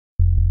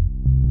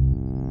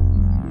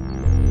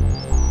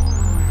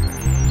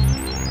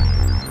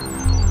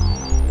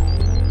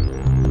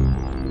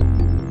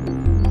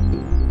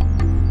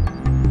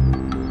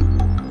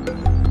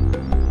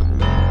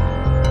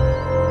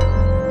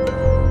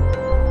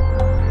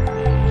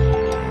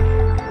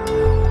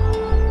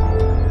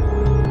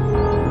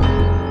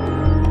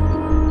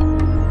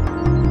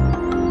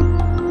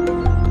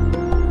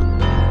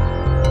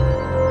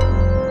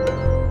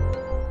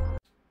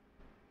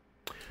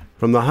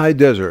From the high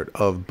desert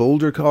of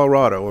Boulder,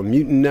 Colorado, a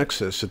mutant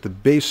nexus at the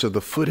base of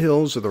the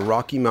foothills of the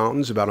Rocky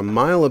Mountains, about a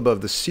mile above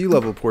the sea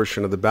level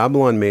portion of the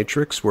Babylon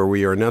Matrix, where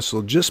we are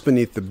nestled just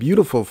beneath the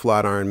beautiful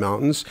Flatiron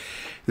Mountains.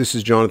 This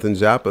is Jonathan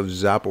Zapp of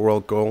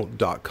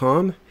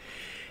ZappOracle.com,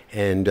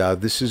 and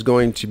this is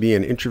going to be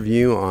an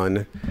interview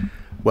on,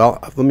 well,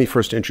 let me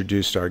first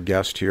introduce our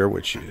guest here,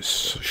 which is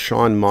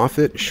Shawn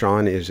Moffatt.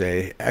 Shawn is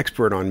an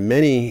expert on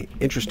many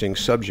interesting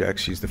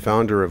subjects. He's the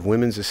founder of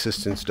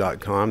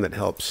Women'sAssistance.com that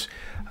helps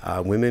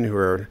women who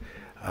are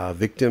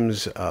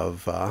victims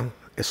of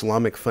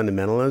Islamic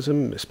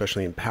fundamentalism,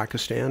 especially in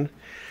Pakistan.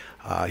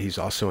 He's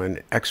also an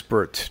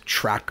expert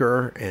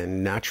tracker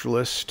and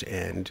naturalist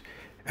and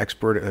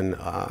expert in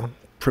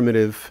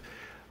primitive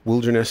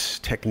wilderness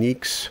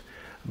techniques.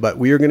 But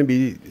we are going to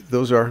be,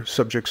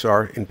 subjects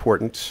are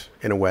important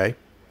in a way,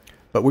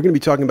 but we're going to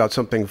be talking about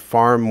something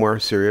far more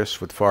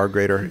serious with far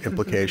greater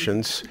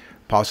implications,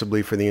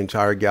 possibly for the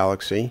entire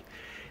galaxy,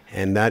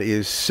 and that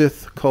is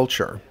Sith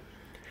culture.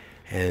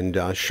 And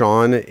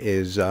Shawn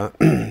is,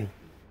 and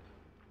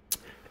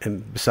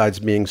besides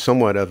being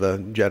somewhat of a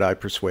Jedi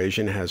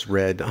persuasion, has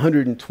read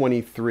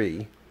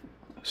 123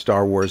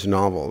 Star Wars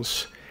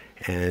novels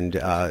and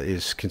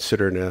is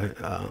considered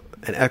an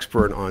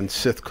expert on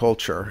Sith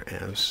culture,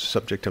 a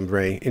subject I'm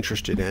very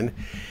interested in.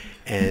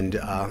 And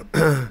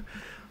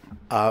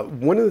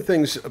one of the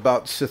things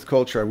about Sith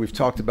culture, we've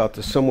talked about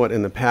this somewhat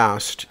in the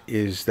past,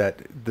 is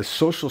that the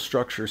social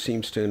structure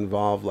seems to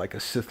involve like a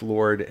Sith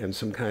Lord and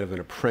some kind of an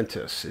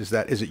apprentice. Is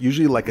it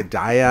usually like a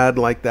dyad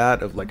like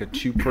that, of like a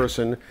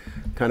two-person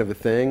kind of a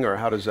thing, or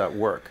how does that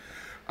work?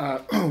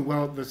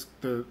 Well,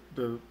 the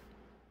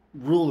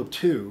rule of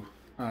two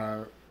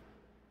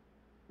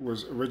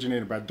was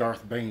originated by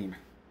Darth Bane,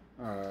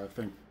 I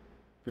think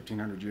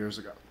 1,500 years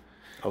ago.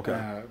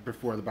 Okay.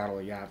 Before the Battle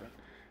of Yavin.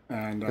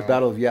 And the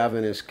Battle of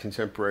Yavin is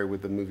contemporary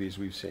with the movies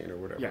we've seen, or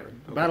whatever. Yeah,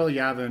 the Battle of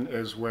Yavin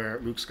is where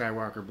Luke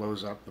Skywalker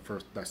blows up the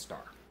first Death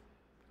Star.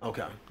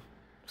 Okay.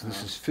 So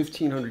this is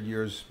 1,500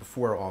 years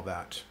before all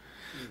that.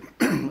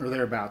 Or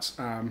thereabouts.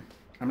 I'm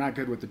not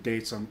good with the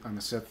dates on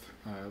the Sith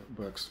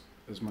books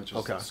as much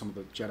as some of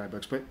the Jedi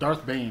books. But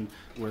Darth Bane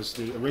was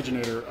the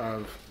originator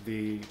of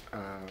the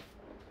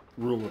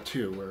rule of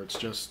two, where it's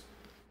just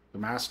the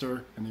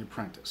master and the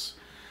apprentice.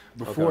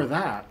 Before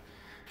that,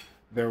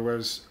 there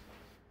was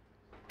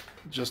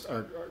just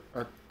a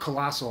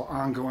colossal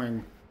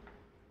ongoing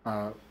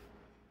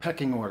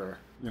pecking order,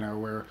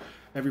 where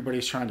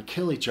everybody's trying to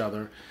kill each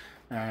other,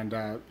 and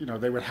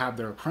they would have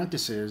their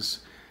apprentices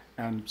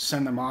and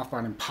send them off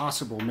on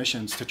impossible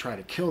missions to try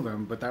to kill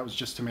them, but that was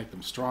just to make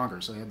them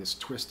stronger. So they had this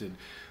twisted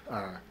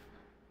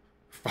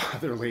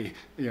fatherly,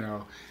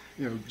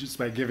 just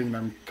by giving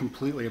them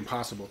completely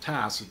impossible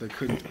tasks. If they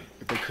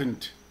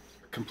couldn't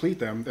complete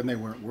them, then they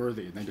weren't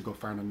worthy, and they had to go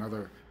find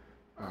another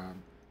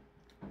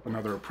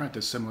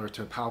apprentice, similar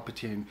to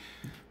Palpatine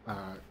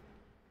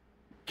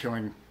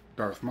killing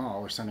Darth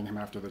Maul, or sending him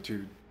after the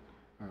two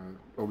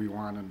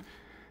Obi-Wan,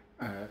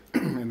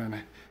 and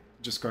then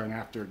just going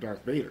after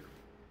Darth Vader,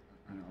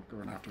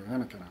 going after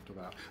Anakin after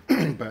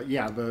that. But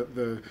yeah,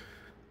 the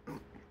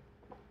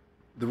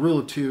rule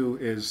of two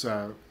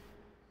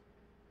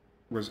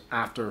was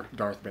after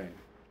Darth Bane.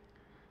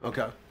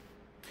 Okay.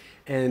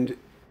 And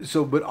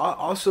so, but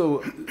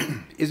also,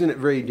 isn't it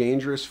very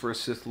dangerous for a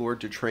Sith Lord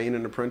to train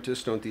an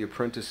apprentice? Don't the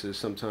apprentices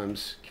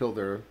sometimes kill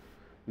their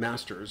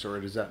masters, or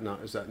is that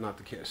not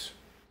the case?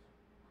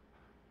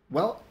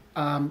 Well,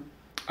 I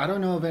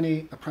don't know of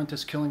any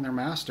apprentice killing their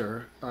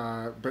master,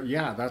 but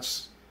yeah,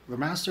 the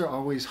master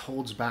always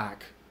holds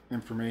back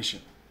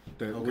information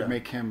that would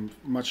make him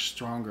much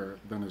stronger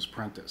than his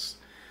apprentice.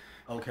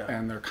 Okay.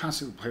 And they're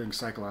constantly playing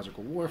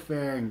psychological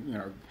warfare,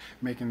 and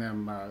making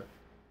them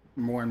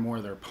more and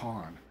more their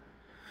pawn.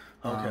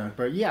 Okay.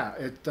 But yeah,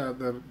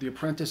 the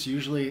apprentice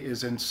usually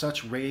is in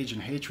such rage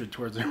and hatred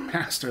towards their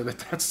master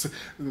that's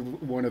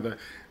one of the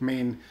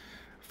main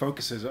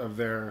focuses of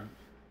their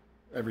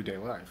everyday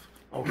life.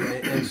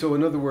 Okay. And so,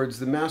 in other words,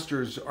 the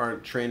masters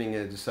aren't training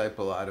a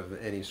disciple out of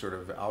any sort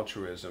of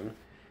altruism.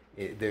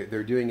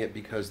 They're doing it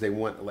because they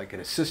want like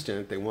an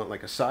assistant, they want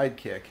like a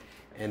sidekick,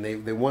 and they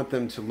want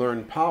them to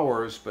learn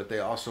powers, but they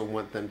also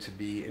want them to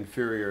be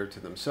inferior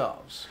to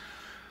themselves.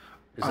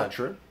 Is that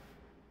true?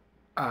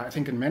 I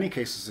think in many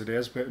cases it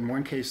is, but in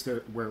one case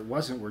where it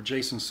wasn't, where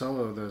Jacen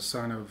Solo, the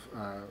son of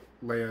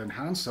Leia and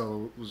Han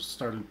Solo, was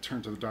starting to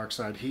turn to the dark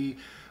side, he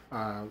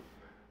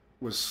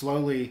was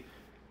slowly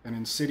and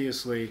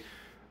insidiously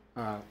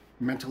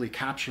mentally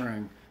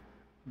capturing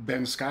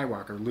Ben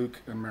Skywalker, Luke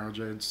and Mara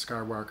Jade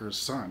Skywalker's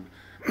son,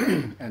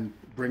 and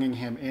bringing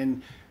him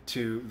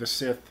into the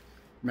Sith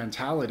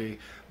mentality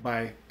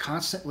by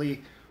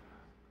constantly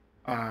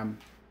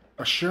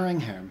assuring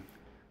him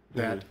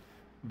that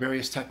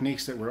various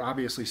techniques that were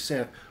obviously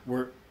Sith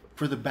were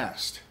for the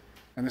best.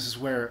 And this is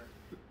where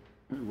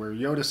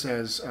Yoda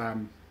says,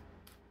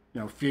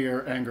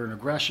 fear, anger, and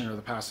aggression are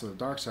the paths of the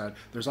dark side.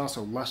 There's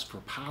also lust for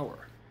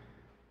power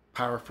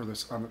for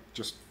this,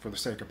 just for the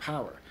sake of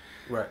power.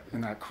 Right.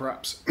 And that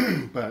corrupts.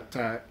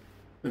 But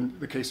in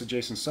the case of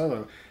Jacen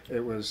Solo,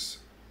 it was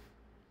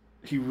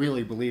he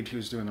really believed he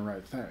was doing the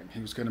right thing. He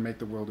was going to make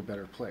the world a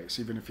better place,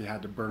 even if he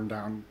had to burn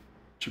down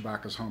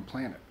Chewbacca's home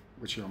planet,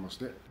 which he almost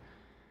did.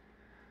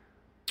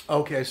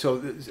 Okay, so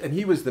and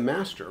he was the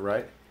master,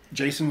 right?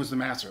 Jason was the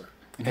master,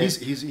 and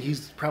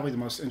he's probably the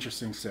most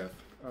interesting Sith.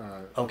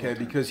 Okay,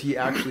 because he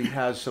actually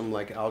has some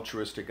like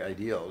altruistic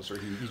ideals, or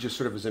he just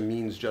sort of as a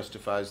means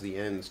justifies the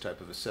ends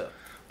type of a Sith.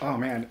 Oh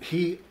man,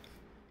 he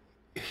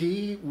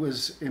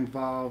was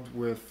involved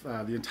with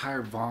the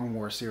entire Vong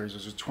War series. It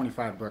was a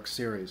 25-book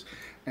series,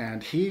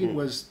 and he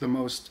was the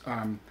most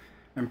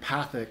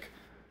empathic.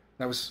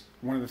 That was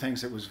one of the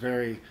things that was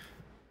very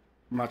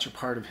much a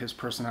part of his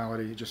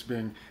personality, just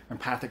being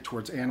empathic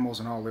towards animals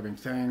and all living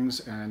things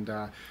and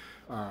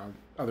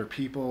other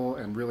people,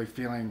 and really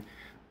feeling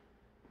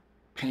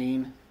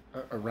pain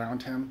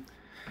around him.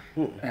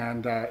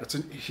 And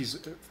he's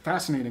a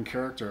fascinating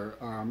character,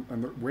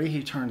 and the way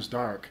he turns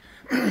dark.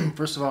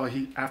 First of all,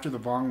 after the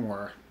Vong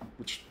War,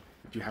 which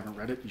if you haven't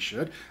read it, you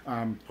should.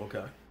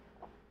 Okay.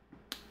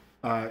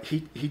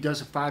 He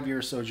does a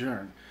 5-year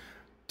sojourn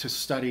to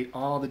study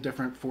all the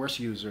different Force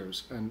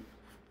users and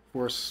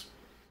Force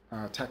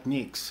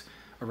techniques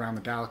around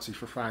the galaxy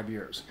for 5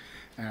 years,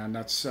 and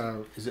that's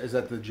is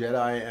that the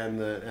Jedi and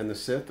the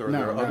Sith, or are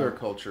there other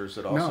cultures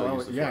that also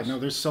use the Force? No,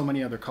 there's so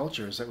many other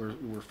cultures that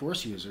were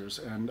Force users,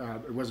 and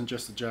it wasn't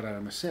just the Jedi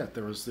and the Sith.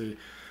 There was the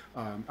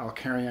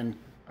Alcarian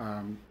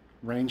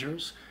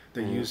Rangers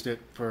that used it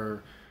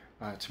for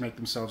to make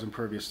themselves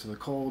impervious to the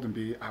cold and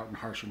be out in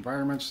harsh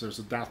environments. There's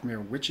the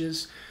Dathomir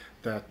witches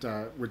that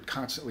would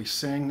constantly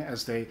sing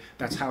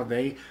that's how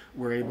they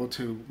were able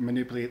to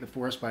manipulate the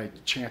Force, by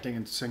chanting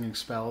and singing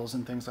spells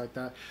and things like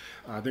that.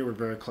 They were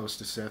very close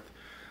to Sith.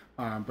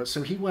 But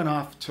so he went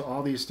off to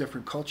all these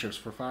different cultures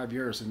for 5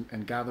 years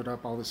and gathered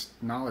up all this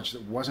knowledge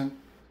that wasn't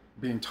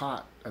being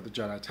taught at the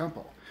Jedi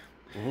Temple.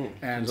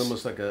 And it's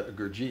almost like a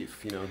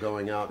Gurdjieff,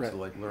 going out to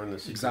like learn the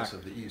secrets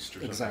of the East or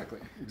something.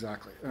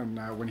 Exactly.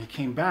 And when he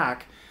came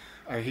back,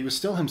 he was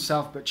still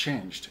himself but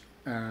changed.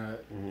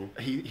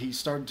 He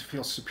started to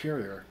feel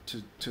superior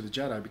to the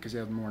Jedi because he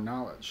had more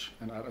knowledge,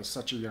 and at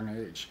such a young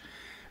age.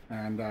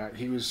 And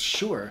he was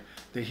sure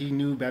that he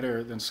knew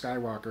better than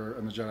Skywalker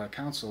and the Jedi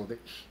Council, that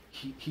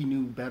he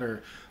knew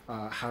better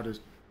how to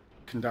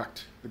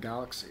conduct the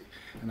galaxy.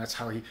 And that's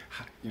how he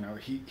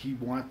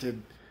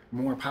wanted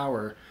more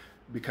power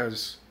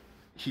because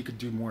he could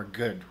do more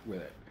good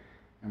with it.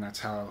 And that's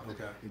how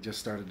it just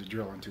started to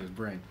drill into his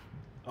brain.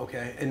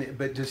 Okay,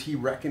 but does he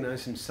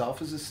recognize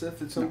himself as a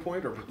Sith at some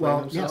point, or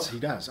well, himself? Yes, he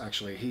does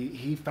actually.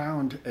 He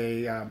found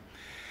a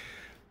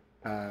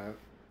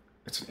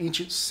it's an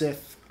ancient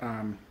Sith.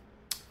 I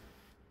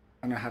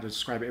don't know how to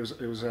describe it.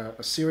 It was a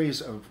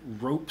series of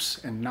ropes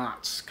and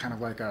knots, kind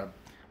of like a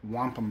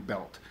wampum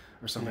belt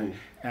or something.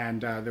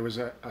 And there was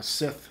a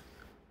Sith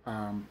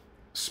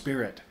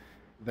spirit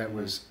that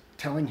was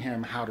telling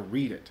him how to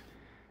read it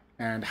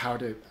and how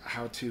to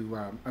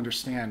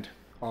understand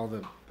all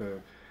the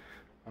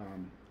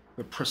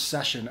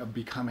procession of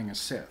becoming a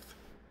Sith.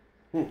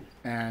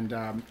 And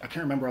I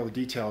can't remember all the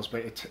details,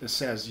 but it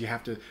says you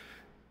have to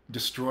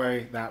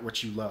destroy that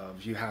which you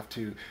love. You have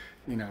to,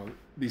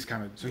 these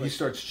kind of. So he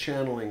starts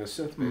channeling a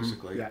Sith,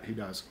 basically. Yeah, he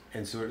does.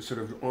 And so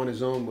sort of on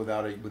his own,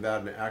 without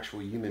an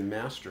actual human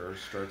master,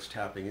 starts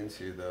tapping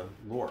into the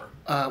lore.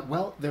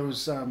 Well, there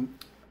was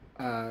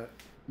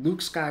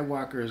Luke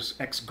Skywalker's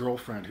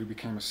ex-girlfriend who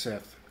became a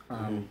Sith,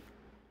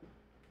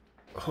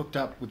 hooked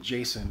up with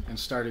Jason and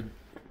started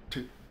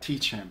to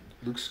teach him.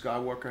 Luke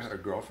Skywalker had a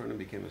girlfriend and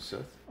became a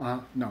Sith?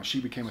 No, she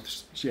became a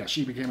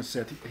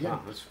Sith.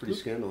 Wow, that's pretty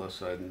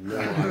scandalous. I had no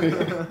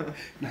idea.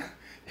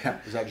 Yeah.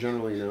 Is that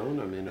generally known?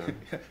 I mean,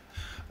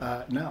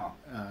 no.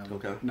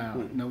 Okay.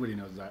 No, nobody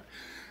knows that,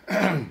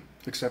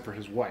 except for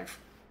his wife,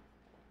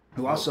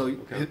 who also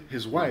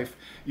his wife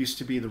used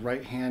to be the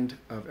right hand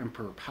of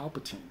Emperor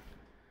Palpatine.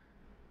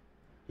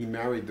 He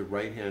married the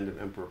right hand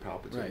of Emperor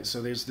Palpatine. Right.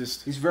 So there's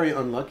this. He's very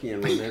unlucky in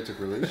romantic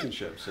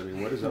relationships. I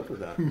mean, what is up with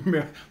that?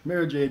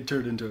 Mara Jade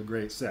turned into a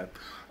great Sith.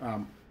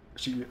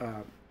 She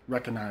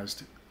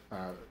recognized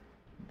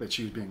that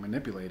she was being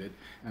manipulated,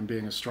 and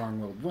being a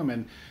strong-willed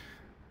woman,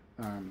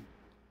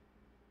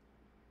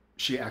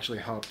 she actually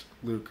helped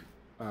Luke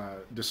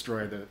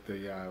destroy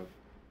the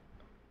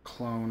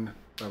clone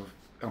of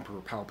Emperor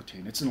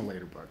Palpatine. It's in a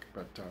later book,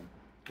 but.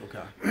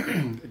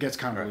 It gets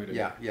convoluted.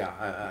 Right.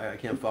 Yeah. I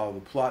can't follow the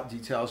plot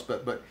details,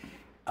 but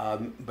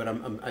I'm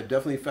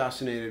definitely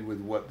fascinated with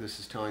what this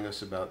is telling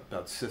us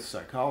about Sith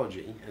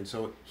psychology. And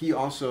so he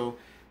also,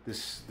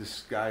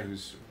 this guy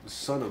who's the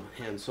son of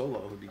Han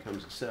Solo, who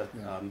becomes a Sith,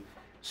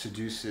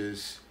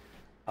 seduces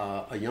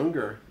a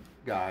younger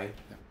guy,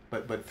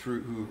 but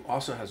who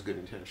also has good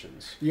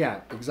intentions.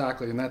 Yeah,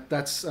 exactly, and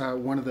that's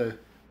one of the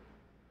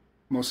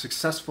most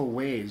successful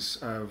ways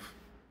of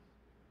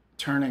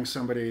turning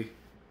somebody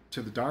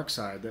to the dark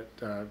side, that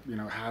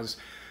has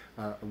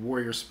a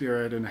warrior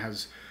spirit and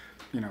has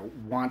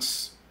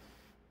wants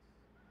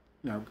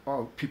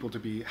all people to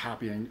be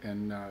happy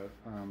and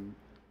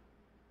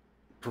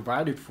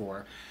provided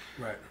for.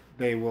 Right.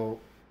 They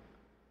will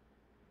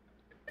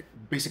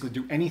basically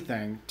do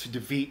anything to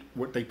defeat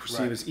what they perceive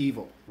Right. as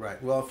evil.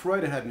 Right. Well,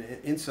 Freud had an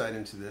insight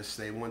into this.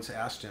 They once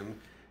asked him,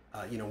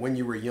 when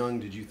you were young,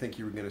 did you think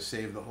you were going to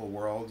save the whole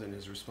world? And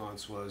his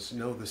response was,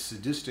 no, the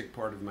sadistic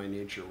part of my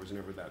nature was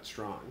never that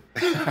strong.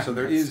 So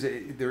there is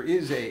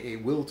a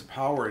will to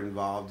power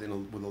involved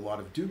with a lot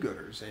of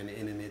do-gooders. And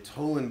in its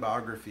Tolan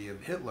biography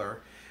of Hitler,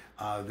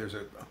 there's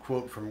a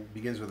quote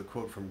begins with a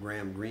quote from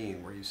Graham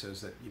Greene, where he says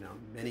that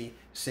many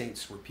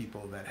saints were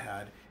people that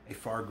had a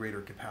far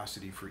greater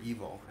capacity for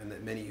evil, and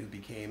that many who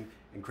became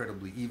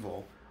incredibly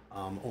evil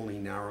only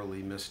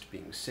narrowly missed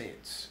being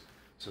saints.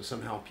 So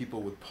somehow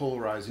people with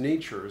polarized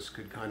natures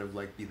could kind of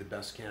like be the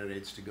best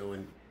candidates to go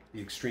in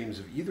the extremes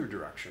of either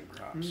direction,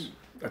 perhaps.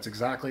 That's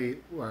exactly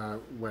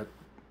what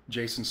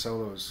Jason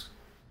Solo's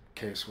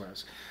case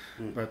was.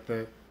 But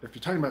if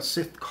you're talking about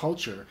Sith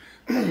culture,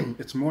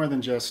 it's more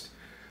than just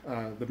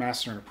the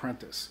master and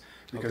apprentice,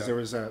 because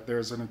Okay. there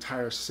was an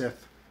entire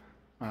Sith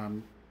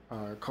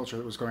culture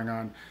that was going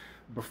on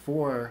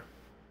before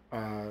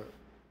the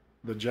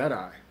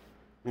Jedi,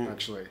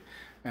 actually,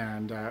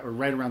 and or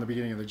right around the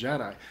beginning of the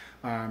Jedi,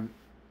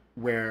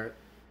 where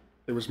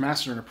it was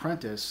master and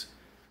apprentice,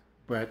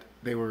 but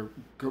they were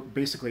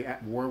basically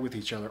at war with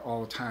each other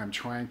all the time,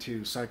 trying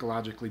to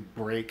psychologically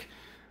break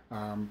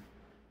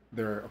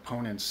their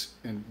opponents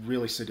in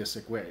really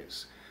sadistic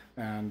ways.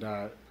 And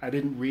I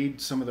didn't read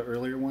some of the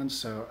earlier ones,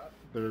 so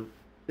there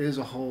is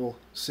a whole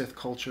Sith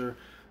culture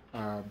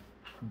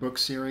book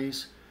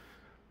series.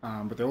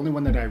 But the only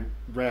one that I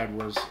read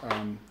was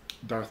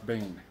Darth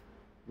Bane,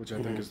 which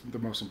I think is the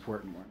most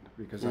important one,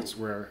 because that's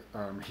where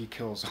he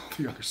kills all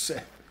the other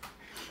Sith.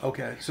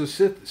 Okay, so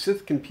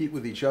Sith compete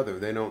with each other.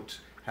 They don't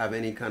have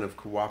any kind of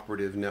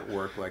cooperative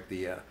network like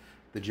the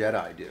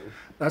Jedi do.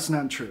 That's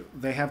not true.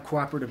 They have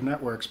cooperative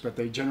networks, but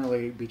they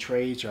generally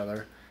betray each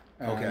other.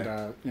 And, Okay.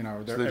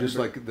 So they're just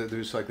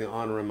like the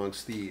honor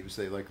amongst thieves.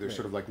 They're Right.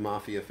 sort of like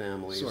mafia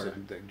families Sort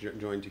of. that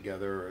join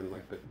together and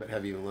but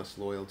have even less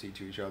loyalty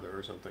to each other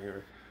or something.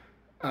 Or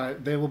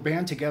they will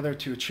band together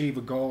to achieve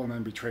a goal and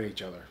then betray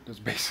each other. That's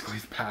basically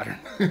the pattern.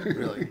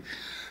 really,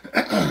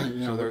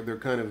 so they're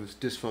kind of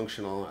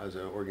dysfunctional as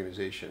an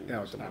organization.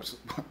 Yeah, it's an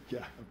absolute,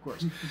 yeah, of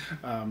course.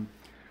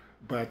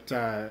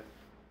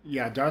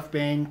 Yeah, Darth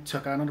Bane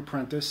took on an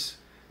apprentice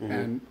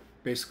and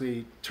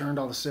basically turned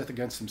all the Sith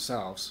against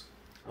themselves.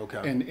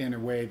 Okay. In a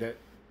way that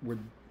would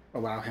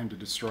allow him to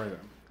destroy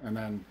them. And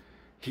then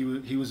he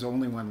was the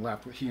only one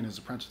left. He and his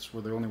apprentice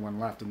were the only one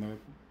left. And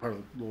part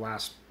of the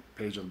last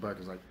page of the book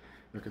is like,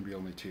 there can be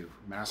only two,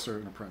 master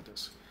and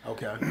apprentice.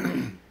 Okay.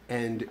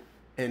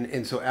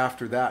 and so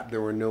after that,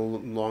 there were no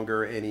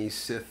longer any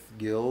Sith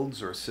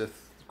guilds or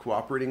Sith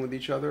cooperating with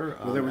each other.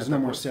 Well, there was at no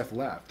that more point? Sith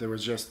left. There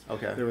was just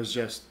Okay.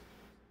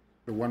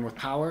 the one with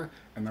power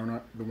and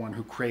the one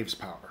who craves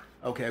power.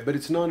 Okay, but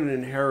it's not an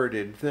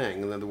inherited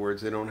thing. In other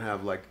words, they don't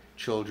have like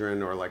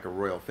children or like a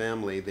royal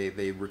family.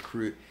 They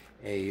recruit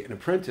an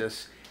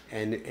apprentice,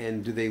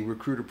 and do they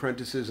recruit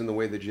apprentices in the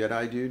way the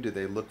Jedi do? Do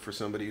they look for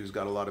somebody who's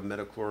got a lot of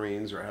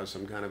midichlorians or has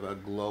some kind of a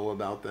glow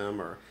about them,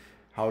 or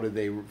how do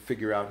they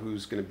figure out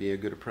who's going to be a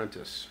good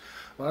apprentice?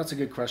 Well, that's a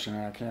good question,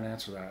 and I can't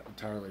answer that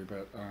entirely.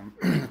 But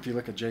if you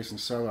look at Jason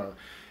Solo,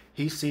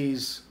 he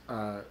sees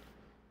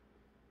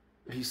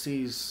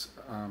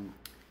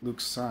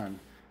Luke's son,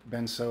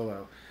 Ben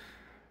Solo.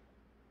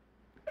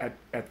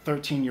 At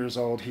 13 years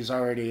old, he's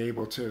already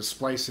able to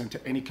splice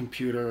into any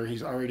computer.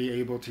 He's already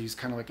able to. He's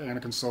kind of like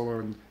Anakin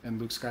Solo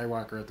and Luke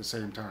Skywalker at the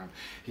same time.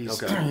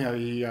 He's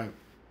Okay.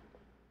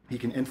 He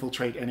can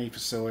infiltrate any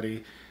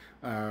facility.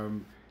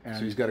 And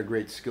So he's got a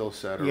great skill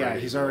set. yeah,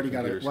 he's already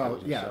got computer it. Well,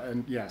 skills and yeah, stuff.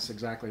 and yes,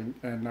 exactly.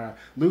 And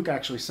Luke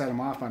actually set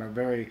him off on a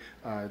very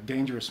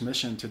dangerous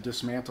mission to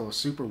dismantle a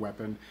super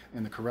weapon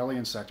in the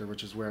Corellian sector,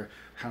 which is where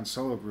Han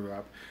Solo grew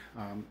up.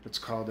 It's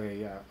called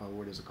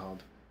what is it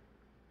called?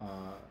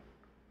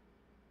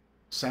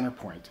 Center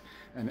point,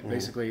 and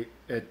basically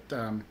it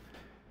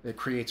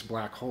creates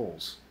black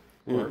holes,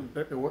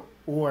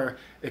 or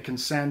it can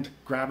send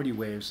gravity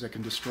waves that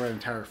can destroy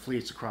entire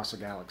fleets across a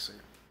galaxy.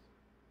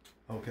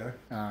 Okay.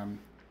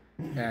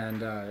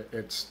 And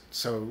it's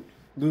so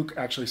Luke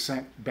actually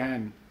sent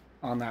Ben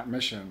on that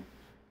mission,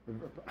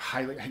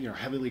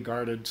 heavily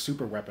guarded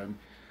super weapon,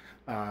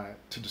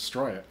 to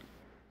destroy it,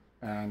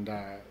 and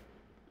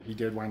he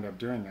did wind up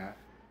doing that.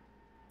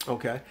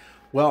 Okay.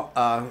 Well,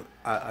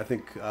 I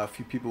think a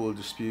few people will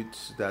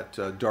dispute that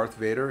Darth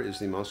Vader is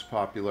the most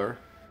popular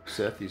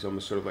Sith. He's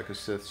almost sort of like a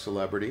Sith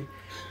celebrity.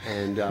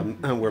 And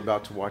we're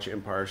about to watch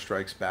Empire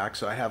Strikes Back,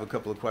 so I have a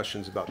couple of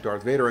questions about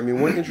Darth Vader. I mean,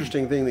 one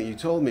interesting thing that you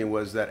told me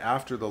was that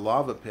after the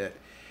lava pit,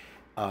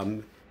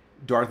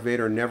 Darth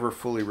Vader never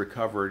fully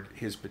recovered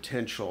his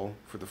potential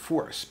for the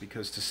Force,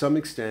 because to some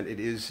extent it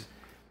is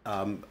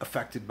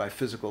affected by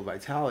physical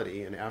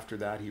vitality. And after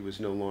that, he was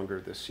no longer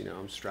this,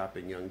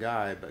 strapping young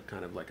guy, but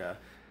kind of like a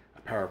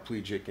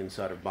paraplegic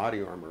inside of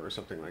body armor or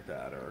something like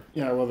that. Or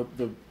Yeah, well,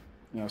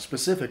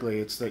 specifically,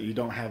 it's that you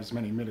don't have as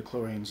many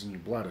midichlorians in your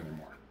blood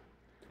anymore.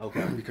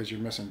 Okay. Because you're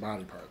missing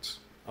body parts.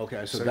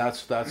 Okay, so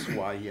that's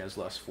why he has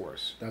less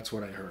force. That's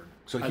what I heard.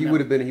 So he would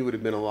have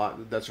been a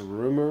lot. That's a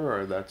rumor,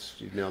 or that's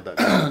you know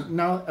that.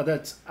 No,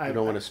 that's I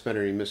don't want to spend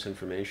any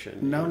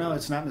misinformation. No, no,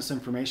 it's not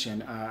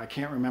misinformation. I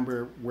can't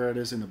remember where it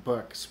is in the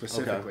book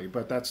specifically,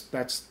 but that's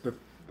the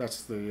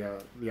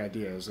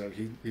idea is that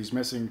he's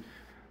missing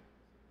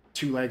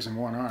 2 legs and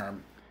 1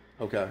 arm.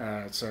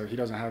 Okay. So he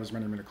doesn't have as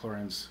many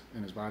midichlorians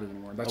in his body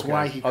anymore. That's Okay.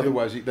 why he.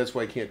 That's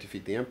why he can't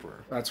defeat the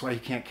Emperor. That's why he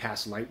can't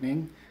cast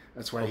lightning.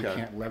 That's why he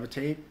can't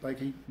levitate like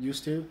he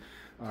used to.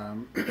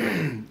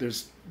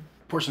 There's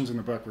portions in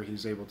the book where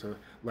he's able to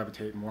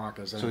levitate and walk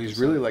as. So he's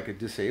really like a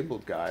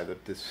disabled guy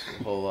that this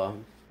whole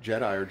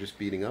Jedi are just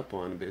beating up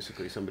on.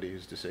 Basically, somebody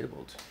who's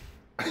disabled.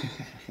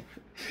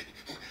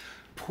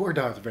 Poor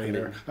Darth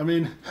Vader. I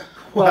mean,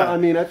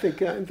 I think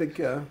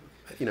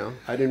you know,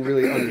 I didn't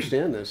really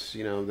understand this.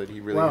 You know, that he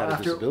really had a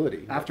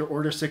disability. After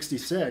Order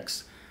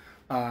 66,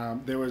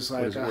 there was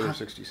like what is Order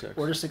 66?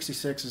 Order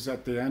 66 is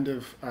at the end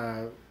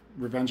of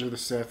Revenge of the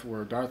Sith,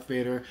 where Darth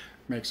Vader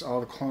makes all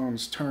the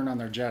clones turn on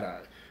their Jedi,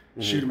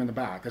 shoot them in the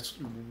back. That's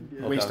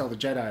waste all the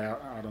Jedi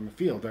out on the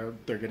field.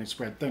 They're getting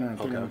spread thinner and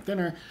thinner and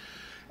thinner.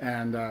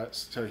 And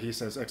so he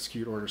says,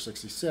 execute Order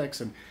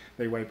 66, and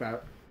they wipe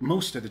out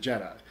most of the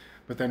Jedi.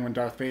 But then when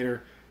Darth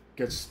Vader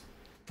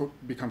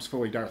becomes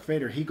fully Darth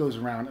Vader, he goes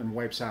around and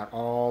wipes out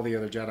all the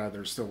other Jedi that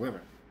are still living,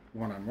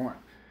 one-on-one.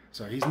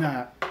 So he's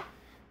not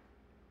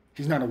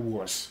a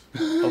wuss.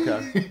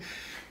 Okay.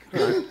 All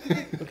right.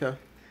 Okay.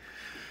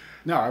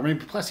 No, I mean,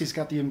 plus he's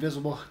got the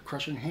invisible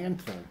crushing hand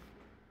thing.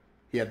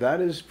 Yeah,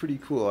 that is pretty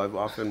cool. I've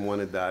often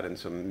wanted that in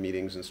some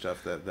meetings and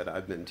stuff that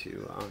I've been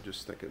to. I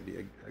just think it'd be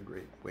a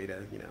great way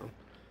to, you know,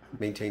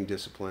 maintain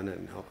discipline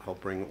and help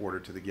bring order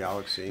to the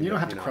galaxy. You don't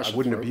have to crush I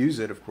wouldn't abuse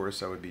it, of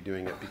course. I would be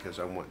doing it because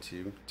I want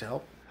to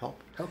help.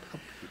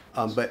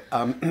 But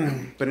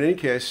in any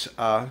case,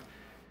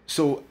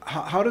 so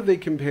how do they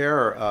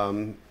compare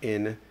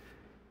in?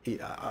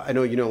 I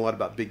know you know a lot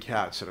about big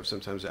cats, and I've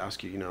sometimes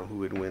asked you, you know, who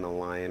would win, a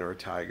lion or a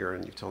tiger,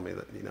 and you've told me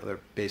that, you know, they're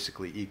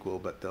basically equal,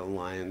 but the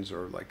lions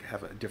are like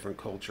have a different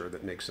culture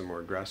that makes them more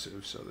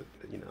aggressive, so that,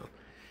 you know,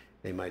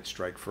 they might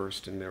strike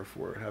first and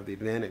therefore have the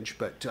advantage.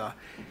 But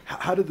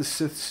how do the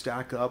Sith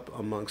stack up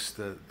amongst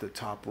the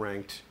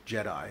top-ranked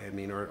Jedi? I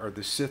mean, are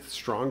the Sith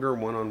stronger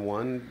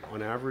one-on-one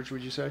on average,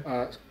 would you say?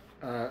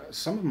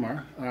 Some of them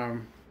are.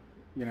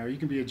 You know, you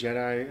can be a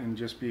Jedi and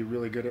just be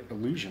really good at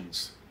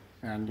illusions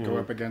and go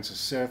up against a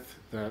Sith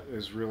that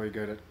is really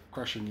good at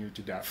crushing you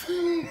to death.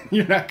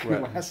 You're not going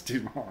to last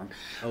too long.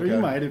 Okay. Or you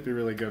might if you're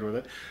really good with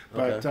it.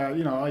 But,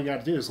 you know, all you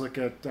got to do is look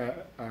at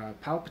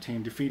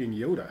Palpatine defeating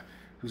Yoda,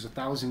 who's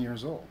 1,000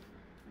 years old.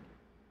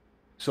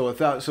 So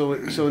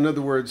in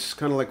other words,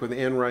 kind of like with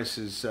Anne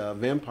Rice's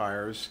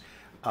vampires,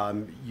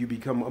 you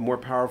become a more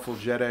powerful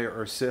Jedi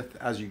or Sith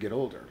as you get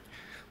older.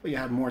 Well, you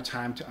have more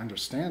time to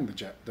understand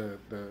the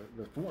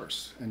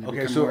Force. And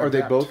okay, so are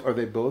they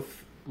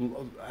both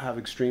have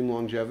extreme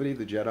longevity,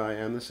 the Jedi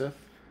and the Sith?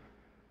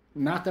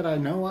 Not that I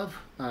know of.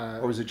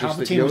 Or was it just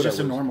Palpatine that Yoda was just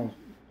a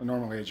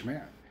normal age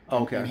man.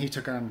 Okay. And he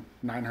took on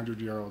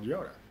 900-year-old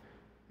Yoda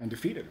and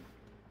defeated him.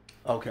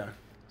 Okay.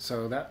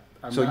 So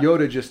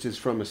Yoda just is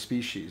from a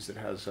species that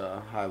has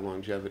high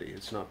longevity.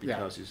 It's not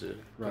because he's a...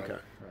 Right, okay.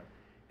 Right.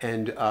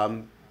 And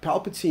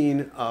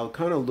Palpatine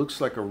kind of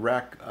looks like a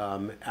wreck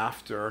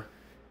after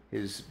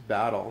his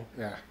battle.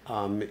 Yeah.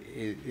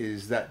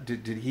 Is that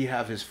did he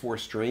have his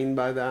force drained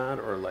by that,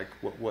 or like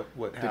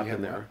what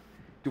happened there?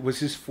 Was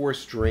his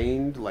force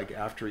drained like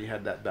after he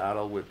had that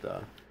battle with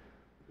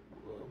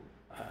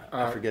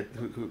I forget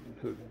who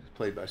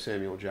played by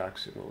Samuel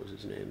Jackson? What was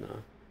his name?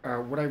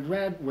 What I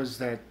read was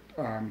that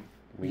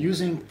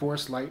using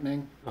force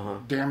lightning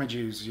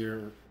damages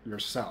your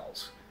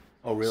cells.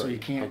 Oh, really? So you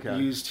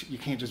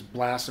can't just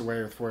blast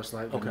away with force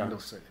lightning.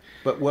 Okay.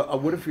 But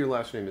what if your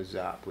last name is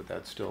Zap? Would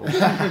that still? Would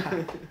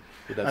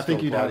that I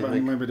think you'd have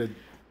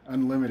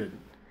unlimited,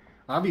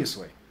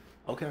 obviously.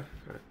 Okay. All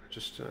right.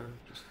 Just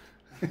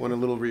want a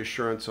little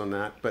reassurance on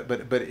that. But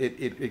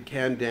it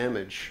can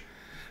damage.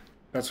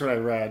 That's what I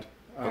read.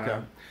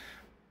 Okay.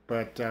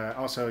 But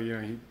also, you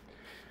know,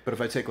 But if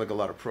I take like a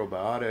lot of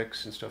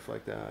probiotics and stuff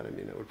like that, I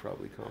mean, that would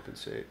probably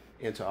compensate.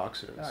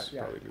 Antioxidants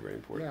probably be very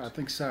important. Yeah, I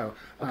think so.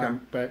 Okay.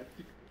 But,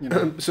 you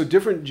know. So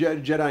different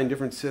Jedi and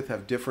different Sith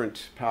have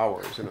different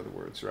powers, in other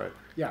words, right?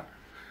 Yeah.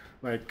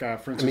 Like,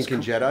 for instance. I mean,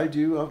 can Jedi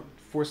do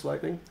Force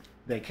lightning?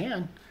 They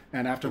can.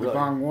 And after the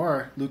Gong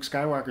War, Luke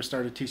Skywalker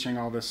started teaching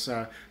all this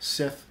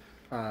Sith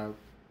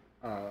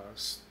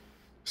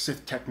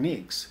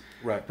techniques.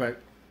 Right. But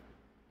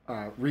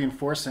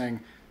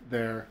reinforcing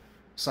their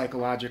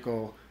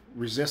psychological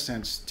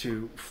resistance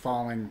to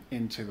falling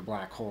into the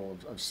black hole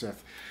of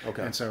Sith.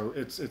 Okay. And so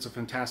it's a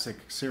fantastic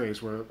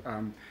series where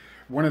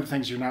one of the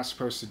things you're not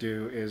supposed to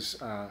do is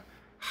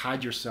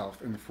hide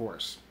yourself in the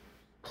Force,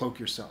 cloak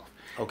yourself.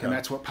 Okay. And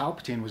that's what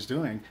Palpatine was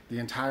doing the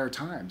entire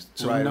time.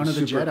 So right. none of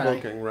the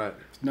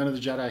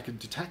Jedi could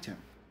detect him.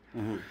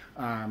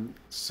 Mm-hmm.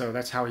 So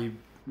that's how he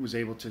was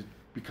able to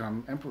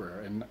become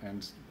emperor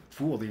and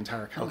fool the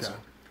entire council.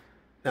 Okay.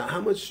 Now,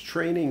 how much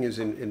training is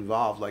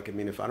involved? Like, I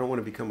mean, if I don't want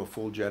to become a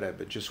full Jedi,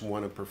 but just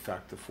want to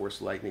perfect the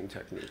Force lightning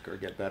technique or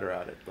get better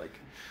at it, like,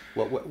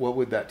 what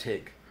would that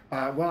take?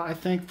 Well, I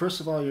think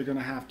first of all you're going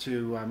to have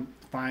to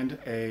find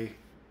a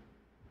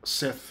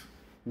Sith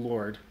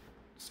Lord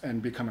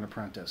and become an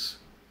apprentice.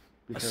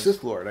 A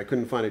Sith Lord. I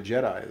couldn't find a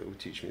Jedi that would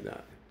teach me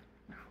that.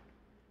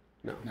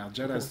 No. Now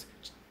Jedi's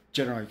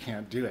generally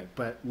can't do it,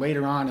 but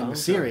later on in the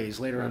series,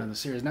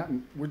 not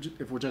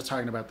if we're just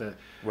talking about the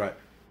right,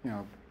 you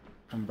know,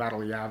 from the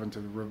Battle of Yavin to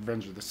the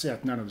Revenge of the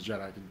Sith, none of the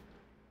Jedi can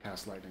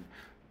cast lightning.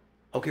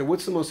 Okay,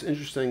 what's the most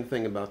interesting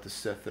thing about the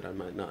Sith that I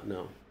might not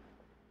know?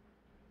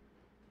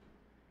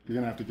 You're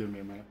gonna have to give me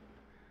a minute.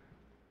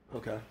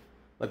 Okay,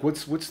 like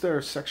what's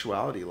their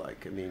sexuality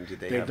like? I mean, do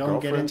they have don't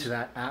girlfriends? get into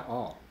that at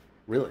all.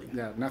 Really?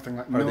 Yeah, nothing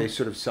like. Are they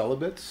sort of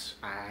celibates?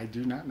 I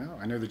do not know.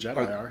 I know the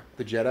Jedi are.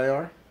 The Jedi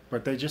are?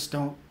 But they just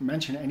don't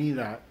mention any of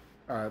that.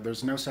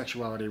 There's no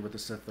sexuality with the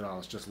Sith at all.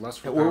 It's just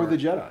lust for power. Or with the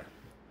Jedi?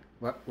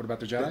 What about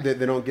the Jedi?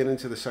 They don't get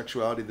into the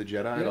sexuality of the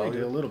Jedi at all? They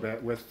do a little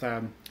bit with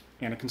Anakin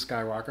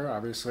Skywalker,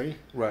 obviously.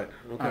 Right.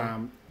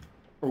 Okay.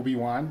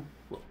 Obi-Wan.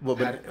 Well,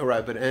 but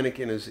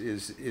Anakin is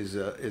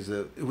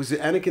was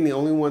Anakin the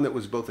only one that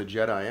was both a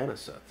Jedi and a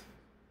Sith?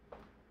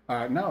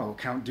 No,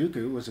 Count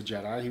Dooku was a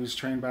Jedi. He was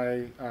trained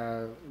by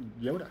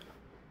Yoda.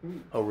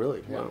 Oh,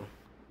 really? Yeah. Wow.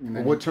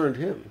 Well, what turned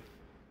him?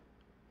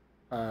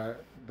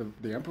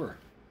 The Emperor,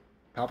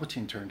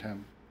 Palpatine turned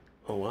him.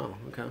 Oh wow!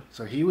 Okay.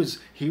 So he was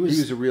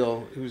a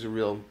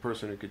real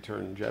person who could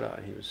turn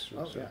Jedi. He was.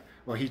 Oh yeah.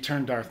 Well, he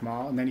turned Darth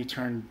Maul, and then he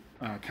turned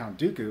Count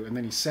Dooku, and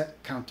then he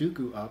set Count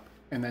Dooku up,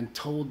 and then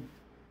told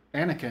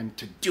Anakin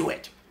to do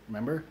it.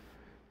 Remember?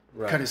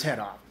 Right. Cut his head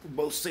off,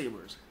 both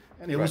sabers,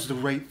 and it was the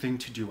right thing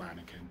to do,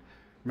 Anakin.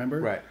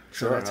 Remember? Right.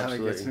 So Sure, that's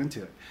absolutely. how he gets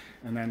into it,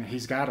 and then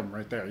he's got him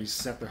right there. He's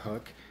set the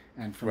hook,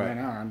 and from then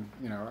on,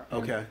 you know.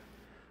 Okay.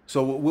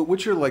 So,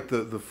 which are like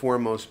the four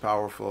most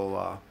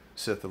powerful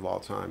Sith of all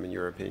time, in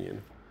your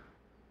opinion?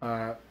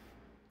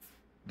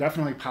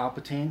 Definitely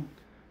Palpatine.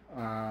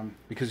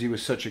 Because he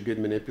was such a good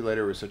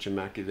manipulator, was such a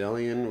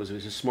Machiavellian. Was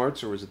it his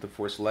smarts, or was it the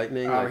Force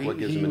lightning? What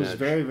gives him an edge? He was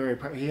very,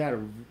 very. He had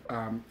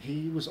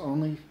he was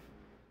only.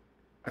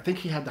 I think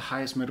he had the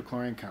highest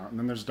midichlorian count, and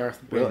then there's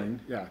Darth Bane. Really?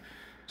 Yeah.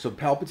 So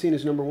Palpatine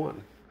is number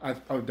one.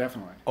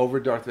 Definitely. Over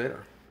Darth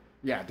Vader.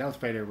 Yeah, Darth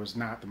Vader was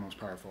not the most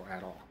powerful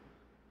at all.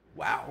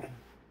 Wow.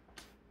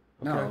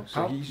 Okay. No,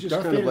 so he's just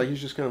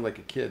kind of like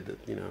a kid that,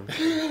 you know.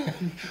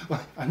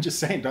 Well, I'm just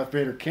saying, Darth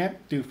Vader can't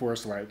do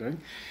Force lightning.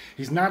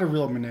 He's not a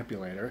real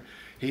manipulator.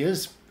 He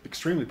is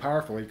extremely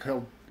powerful. He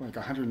killed like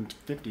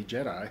 150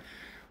 Jedi,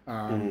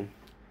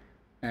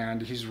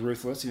 and he's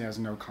ruthless. He has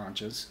no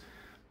conscience,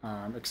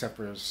 except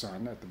for his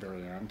son at the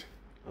very end.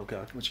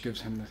 Okay. Which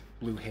gives him the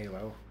blue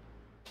halo,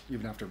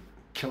 even after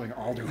killing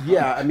Alderaan.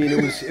 Yeah, I mean,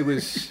 it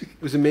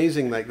was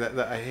amazing. Like that,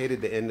 I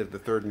hated the end of the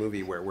third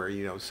movie where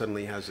you know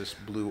suddenly has this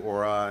blue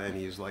aura and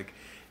he's like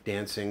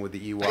dancing with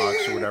the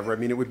Ewoks or whatever. I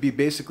mean, it would be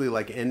basically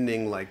like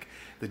ending like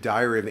the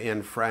Diary of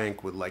Anne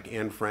Frank with like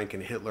Anne Frank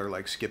and Hitler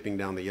like skipping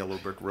down the yellow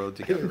brick road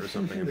together or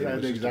something. I mean, it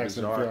was just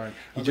bizarre.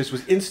 He just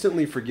was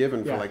instantly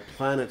forgiven for like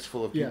planets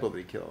full of people that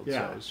he killed.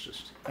 Yeah. So it's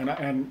just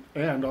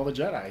and all the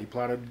Jedi. He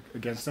plotted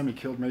against them. He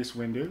killed Mace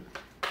Windu.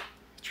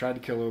 Tried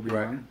to kill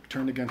Obi-Wan.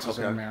 Turned against his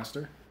own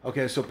master.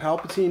 Okay, so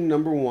Palpatine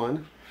number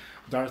one.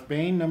 Darth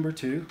Bane number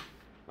two.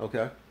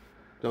 Okay.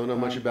 Don't know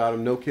much about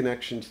him. No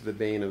connection to the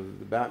Bane of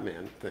the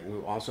Batman thing,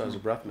 who also has a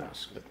breath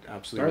mask, but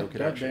absolutely no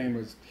connection. Darth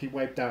Bane he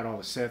wiped out all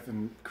the Sith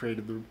and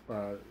created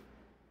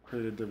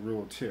the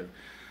rule too.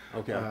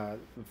 Okay. The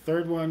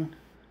third one,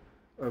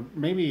 or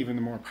maybe even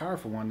the more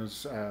powerful one,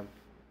 was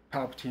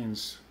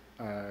Palpatine's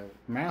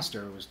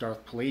master was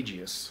Darth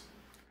Plagueis.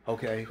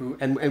 Okay.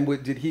 And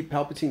did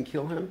Palpatine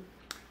kill him?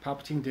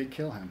 Palpatine did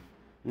kill him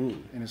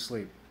in his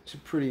sleep. It's a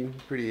pretty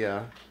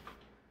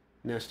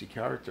nasty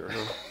character,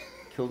 huh?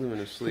 Killed him in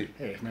his sleep.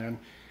 Hey, man,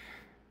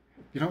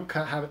 you don't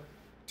have it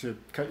to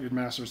cut your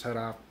master's head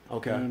off.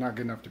 Okay. You're not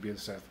good enough to be a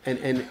Sith.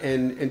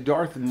 And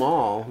Darth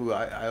Maul, who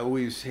I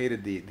always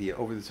hated the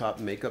over the top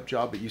makeup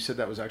job, but you said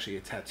that was actually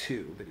a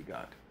tattoo that he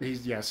got.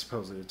 He's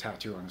supposedly a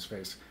tattoo on his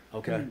face.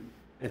 Okay.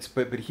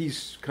 But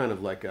he's kind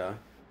of like a.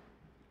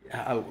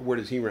 Where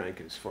does he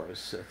rank as far as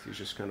Sith? He's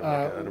just kind of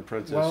like an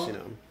apprentice, you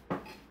know.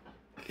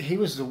 He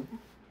was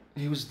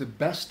the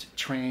best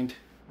trained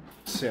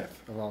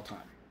Sith of all time.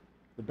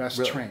 The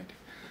best trained.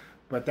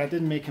 But that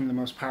didn't make him the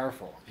most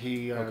powerful.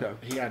 He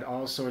had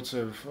all sorts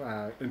of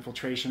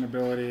infiltration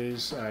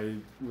abilities.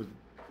 He was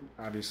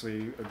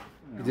obviously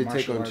he did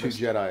take on two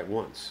Jedi at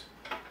once.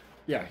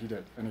 Yeah, he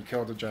did, and he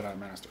killed the Jedi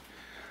Master.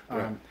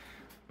 Right.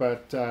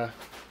 But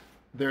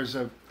there's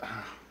a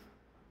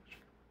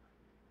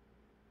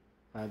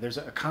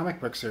comic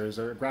book series,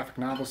 a graphic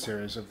novel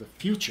series of the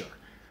future,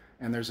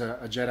 and there's a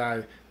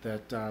Jedi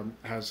that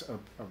has a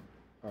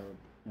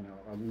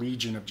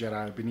legion of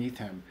Jedi beneath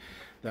him.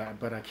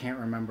 But I can't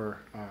remember.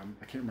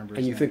 His and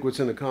you name. think what's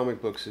in the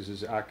comic books is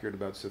as accurate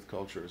about Sith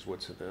culture as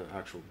what's in the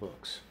actual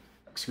books?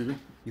 Excuse me?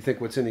 You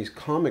think what's in these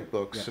comic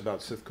books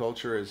about Sith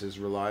culture is as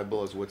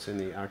reliable as what's in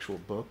the actual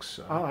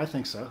books? I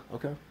think so.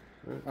 Okay.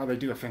 Oh, they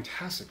do a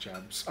fantastic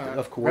job.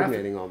 Of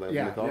coordinating all that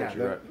mythology,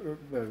 yeah,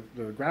 right?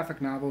 The graphic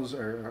novels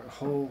are a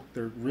whole.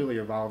 They're really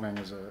evolving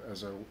as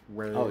a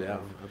way. Oh yeah,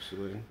 of,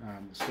 absolutely.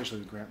 Especially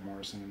with Grant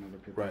Morrison and other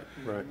people. Right.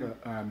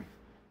 But,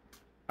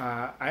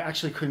 I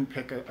actually couldn't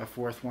pick a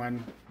fourth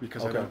one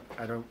because I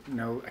don't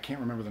know. I can't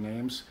remember the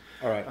names.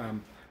 All right.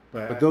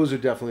 But those are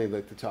definitely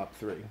like the top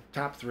three.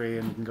 Top three,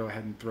 and you can go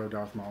ahead and throw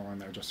Darth Maul in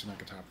there just to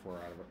make a top four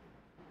out of it.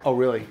 Oh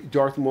really?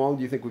 Darth Maul,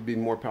 do you think would be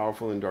more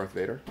powerful than Darth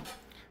Vader?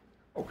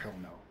 Oh hell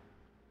no.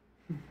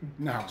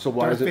 No. So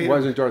why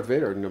isn't Darth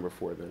Vader number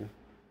 4 then?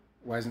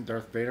 Why isn't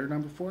Darth Vader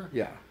number 4?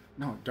 Yeah.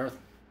 No, Darth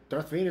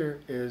Vader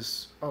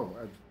is.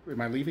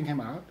 Am I leaving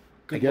him out?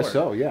 Good I guess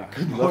Lord. so. Yeah.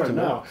 Good I'd Lord, love to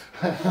know.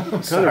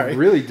 I'm sorry. Kind of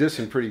really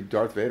dissing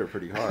Darth Vader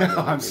pretty hard.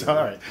 I'm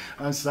sorry.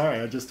 I'm sorry.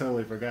 I just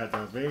totally forgot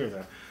Darth Vader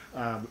though.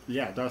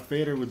 Yeah, Darth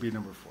Vader would be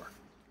number 4.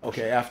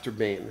 Okay, after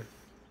Bane.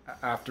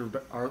 After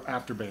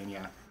Bane,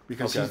 yeah,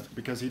 because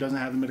he doesn't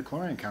have the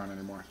midichlorian count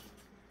anymore.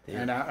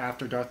 Yeah. And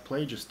after Darth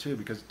Plagueis too,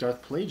 because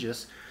Darth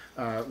Plagueis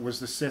was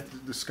the Sith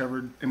that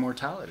discovered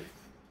immortality.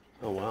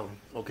 Oh wow.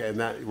 Okay, and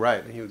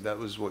that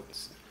was what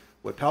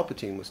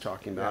Palpatine was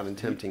talking about and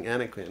tempting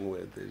Anakin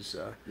with is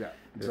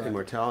the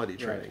immortality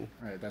training.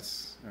 Right.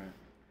 That's right.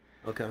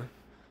 Okay.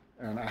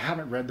 And I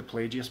haven't read the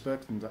Plagueis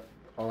book, and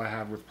all I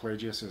have with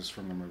Plagueis is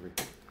from the movie.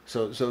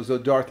 So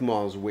Darth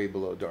Maul is way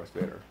below Darth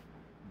Vader.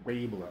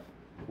 Way below.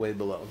 Way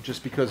below,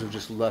 just because of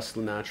just less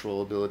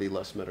natural ability,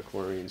 less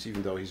midichlorians,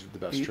 even though he's the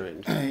best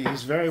trained.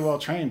 He's very well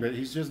trained, but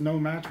he's just no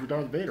match for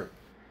Darth Vader.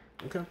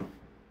 Okay.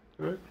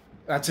 All right.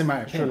 That's in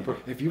my opinion.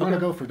 If you want to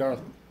go for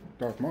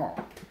Darth Maul.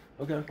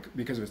 Okay.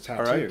 Because of his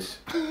tattoos.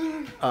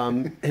 All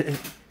right.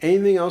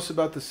 Anything else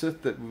about the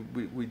Sith that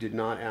we did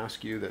not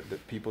ask you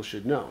that people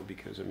should know?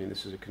 Because, I mean,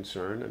 this is a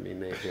concern. I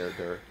mean,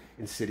 they're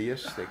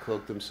insidious. They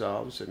cloak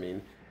themselves. I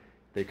mean,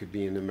 they could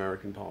be in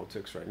American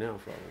politics right now,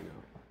 for all we know.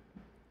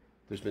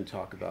 There's been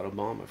talk about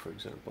Obama, for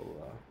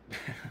example,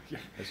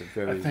 as a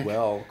very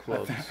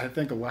well-cloaked... I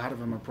think a lot of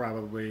them are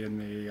probably in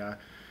the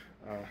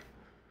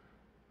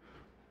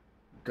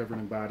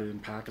governing body in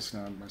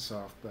Pakistan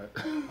myself, but...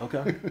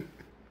 Okay.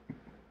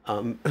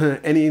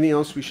 Anything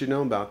else we should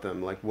know about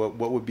them? Like, what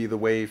would be the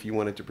way if you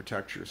wanted to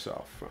protect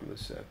yourself from the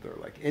Sith? Or,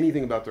 like,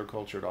 anything about their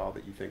culture at all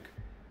that you think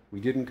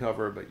we didn't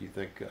cover, but you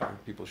think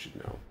people should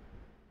know?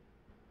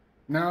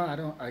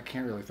 No, I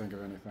can't really think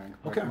of anything.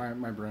 Okay.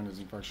 My brain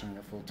isn't functioning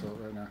at full tilt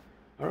right now.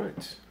 All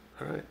right.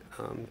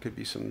 Could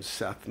be some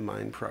Seth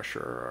mind pressure,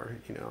 or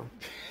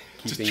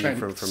keeping you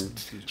from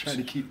trying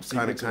to keep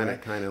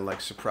kind of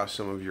like suppress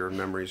some of your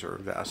memories or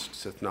vast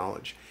Sith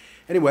knowledge.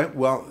 Anyway,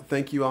 well,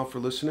 thank you all for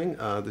listening.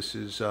 This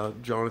is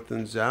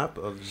Jonathan Zapp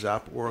of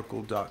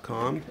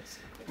ZappOracle.com.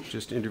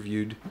 Just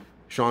interviewed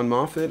Sean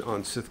Moffat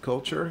on Sith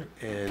culture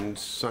and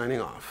signing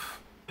off.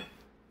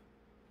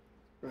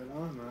 Right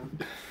on, man.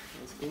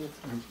 That's cool.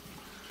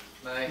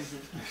 Nice.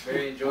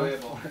 Very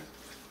enjoyable.